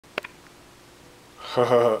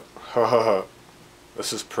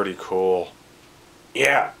This is pretty cool.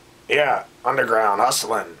 Yeah, underground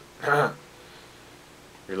hustling. You're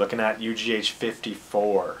looking at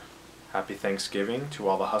UGH54. Happy Thanksgiving to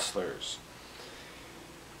all the hustlers.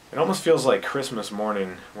 It almost feels like Christmas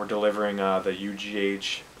morning. We're delivering the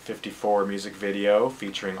UGH54 music video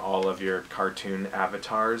featuring all of your cartoon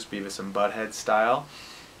avatars, Beavis and Butthead style,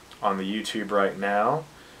 on the YouTube right now.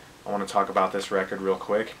 I want to talk about this record real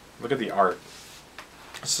quick. Look at the art.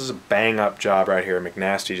 This is a bang-up job right here.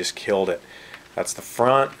 McNasty just killed it. That's the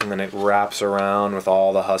front, and then it wraps around with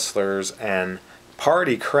all the hustlers and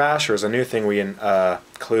Party Crashers, a new thing we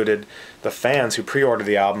included. The fans who pre-ordered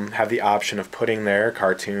the album have the option of putting their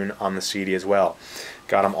cartoon on the CD as well.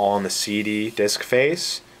 Got them all on the CD disc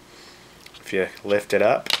face. If you lift it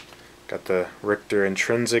up, got the Richter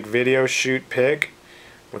Intrinzik video shoot pic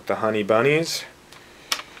with the honey bunnies.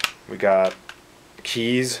 We got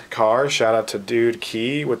Key's car, shout out to Dude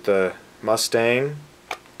Key with the Mustang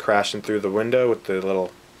crashing through the window with the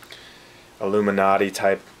little Illuminati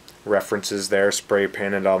type references there spray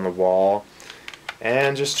painted on the wall.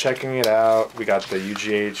 And just checking it out, we got the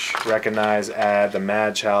UGH Wrekonize ad, the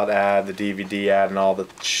Mad Child ad, the DVD ad, and all the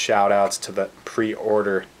shout outs to the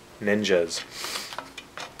pre-order ninjas.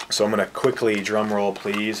 So I'm going to quickly, drum roll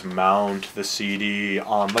please, mount the CD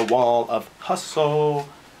on the wall of Hustle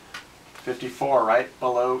 54 right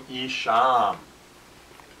below Isham.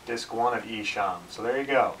 Disc 1 of Isham. So there you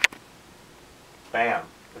go. Bam.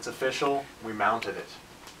 It's official. We mounted it.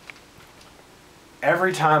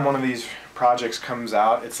 Every time one of these projects comes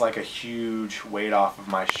out, it's like a huge weight off of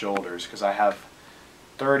my shoulders because I have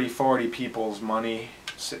 30, 40 people's money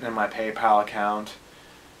sitting in my PayPal account.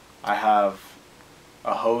 I have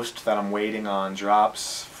a host that I'm waiting on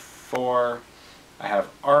drops for. I have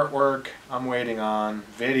artwork I'm waiting on,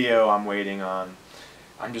 video I'm waiting on.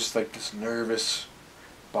 I'm just like this nervous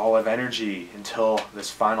ball of energy until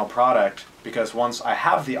this final product, because once I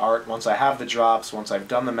have the art, once I have the drops, once I've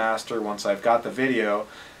done the master, once I've got the video,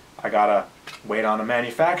 I gotta wait on a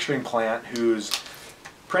manufacturing plant whose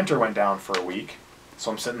printer went down for a week.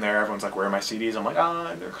 So I'm sitting there, everyone's like, where are my CDs? I'm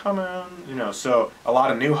like, they're coming, you know. So a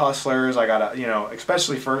lot of new hustlers, I gotta, you know,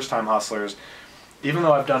 especially first time hustlers, even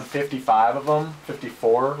though I've done 55 of them,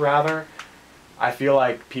 54 rather, I feel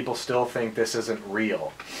like people still think this isn't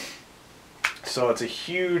real. So it's a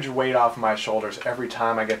huge weight off my shoulders every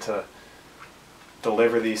time I get to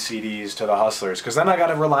deliver these CDs to the hustlers, because then I got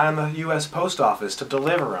to rely on the U.S. Post Office to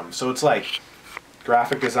deliver them. So it's like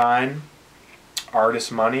graphic design,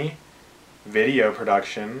 artist money, video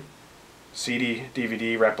production, CD,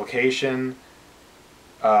 DVD replication,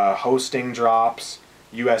 hosting drops,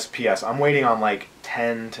 USPS. I'm waiting on like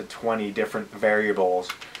 10 to 20 different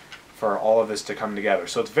variables for all of this to come together.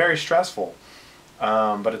 So it's very stressful,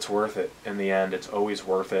 but it's worth it in the end. It's always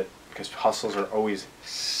worth it because hustles are always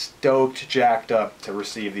stoked, jacked up to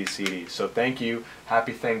receive these CDs. So thank you.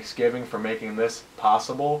 Happy Thanksgiving for making this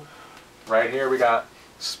possible. Right here we got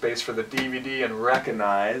space for the DVD and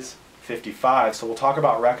Wrekonize 55. So we'll talk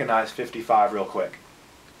about Wrekonize 55 real quick.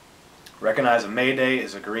 Wrekonize of Mayday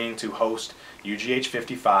is agreeing to host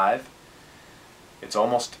UGH55. It's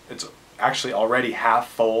actually already half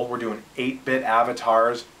full. We're doing 8-bit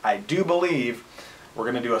avatars. I do believe we're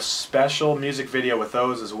going to do a special music video with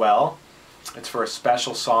those as well. It's for a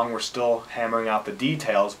special song. We're still hammering out the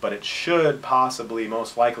details, but it should possibly,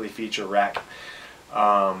 most likely, feature Wrek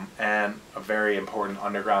and a very important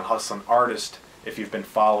underground hustling artist if you've been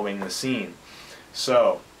following the scene.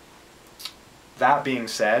 So, that being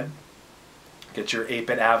said, get your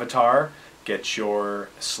 8-bit avatar, get your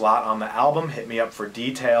slot on the album, hit me up for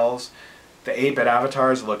details. The 8-bit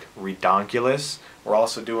avatars look redonkulous. We're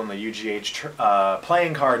also doing the UGH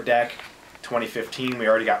playing card deck 2015. We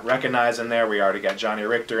already got Wrekonize in there. We already got Johnny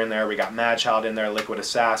Richter in there. We got Mad Child in there, Liquid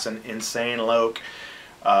Assassin, Insane Loke,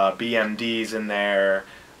 BMD's in there.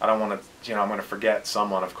 I don't want to, you know, I'm going to forget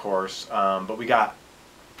someone, of course. But we got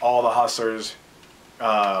all the hustlers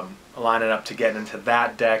lining up to get into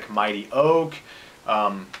that deck. Mighty Oak.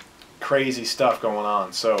 Crazy stuff going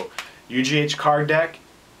on. So UGH card deck,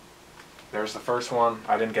 there's the first one.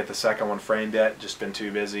 I didn't get the second one framed yet, just been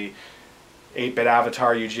too busy. 8-bit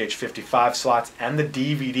avatar, UGH55 slots, and the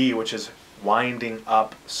DVD, which is winding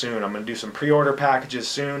up soon. I'm going to do some pre-order packages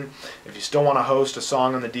soon. If you still want to host a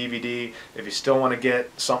song on the DVD, if you still want to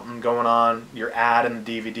get something going on, your ad in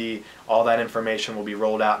the DVD, all that information will be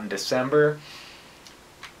rolled out in December.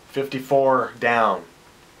 54 down.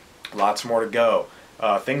 Lots more to go.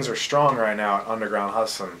 Things are strong right now at Underground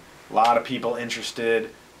Hustling. A lot of people interested,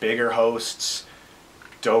 bigger hosts,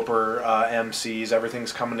 doper MCs,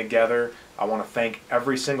 everything's coming together. I want to thank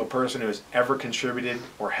every single person who has ever contributed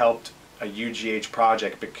or helped a UGH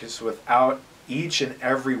project, because without each and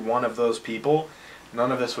every one of those people,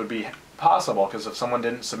 none of this would be possible. Because if someone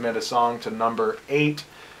didn't submit a song to number 8,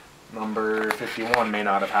 number 51 may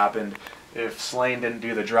not have happened. If Slane didn't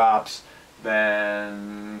do the drops,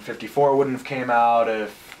 then 54 wouldn't have came out.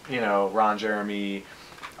 If, you know, Ron Jeremy,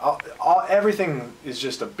 everything is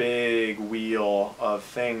just a big wheel of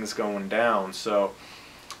things going down. So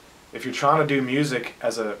if you're trying to do music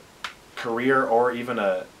as a career or even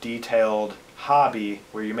a detailed hobby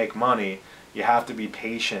where you make money, you have to be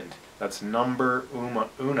patient. That's number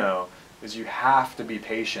uno, is you have to be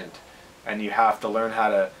patient, and you have to learn how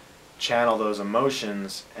to channel those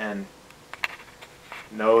emotions and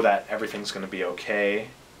know that everything's going to be okay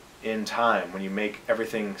in time. When you make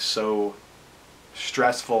everything so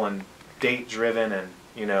stressful and date driven and,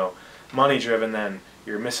 you know, money driven, then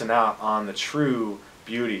you're missing out on the true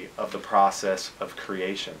beauty of the process of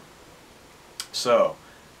creation. So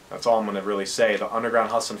that's all I'm going to really say. The Underground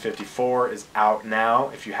Hustlin' 54 is out now.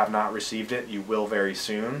 If you have not received it, you will very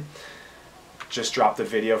soon. Just dropped the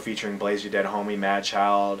video featuring Blaze Your Dead Homie,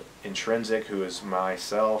 Madchild, Intrinzik, who is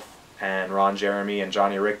myself, and Ron Jeremy and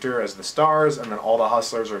Johnny Richter as the stars, and then all the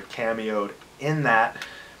hustlers are cameoed in that.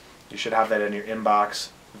 You should have that in your inbox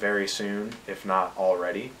very soon, if not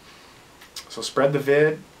already. So spread the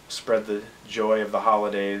vid, spread the joy of the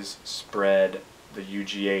holidays, spread the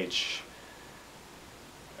UGH,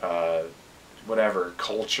 whatever,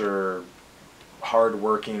 culture,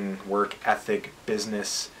 hard-working, work ethic,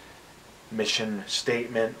 business, mission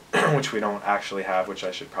statement, which we don't actually have, which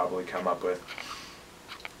I should probably come up with.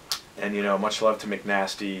 And, you know, much love to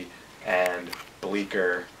McNasty and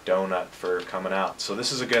Bleecker Donut for coming out. So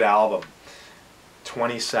this is a good album.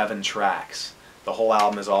 27 tracks. The whole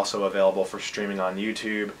album is also available for streaming on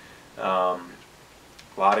YouTube. A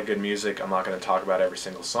lot of good music. I'm not going to talk about every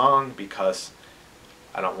single song because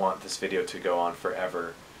I don't want this video to go on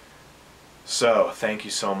forever. So thank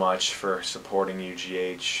you so much for supporting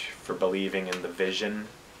UGH, for believing in the vision.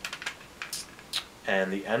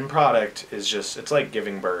 And the end product is just, it's like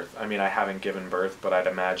giving birth. I mean, I haven't given birth, but I'd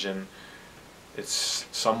imagine it's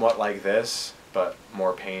somewhat like this, but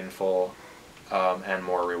more painful and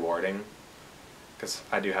more rewarding. Because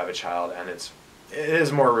I do have a child, and it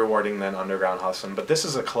is more rewarding than Underground Hustlin', but this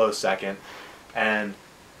is a close second. And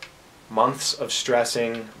months of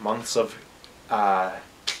stressing, months of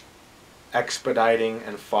expediting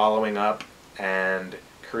and following up, and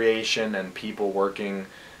creation and people working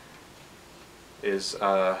is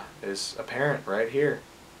apparent right here.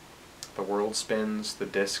 The world spins, the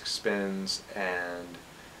disc spins, and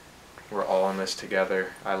we're all in this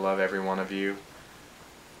together. I love every one of you.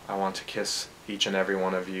 I want to kiss each and every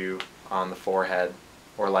one of you on the forehead,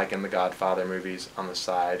 or like in the Godfather movies, on the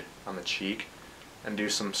side, on the cheek, and do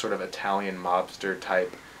some sort of Italian mobster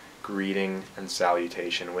type greeting and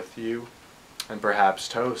salutation with you, and perhaps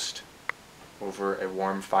toast over a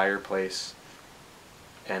warm fireplace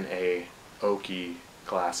and a oaky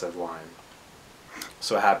glass of wine.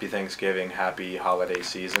 So happy Thanksgiving, happy holiday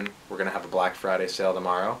season. We're going to have a Black Friday sale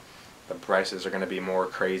tomorrow. The prices are going to be more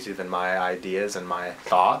crazy than my ideas and my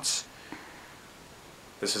thoughts.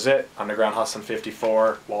 This is it. Underground Hustlin'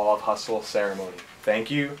 54, Wall of Hustle ceremony.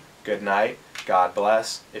 Thank you. Good night. God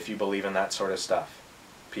bless, if you believe in that sort of stuff.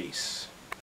 Peace.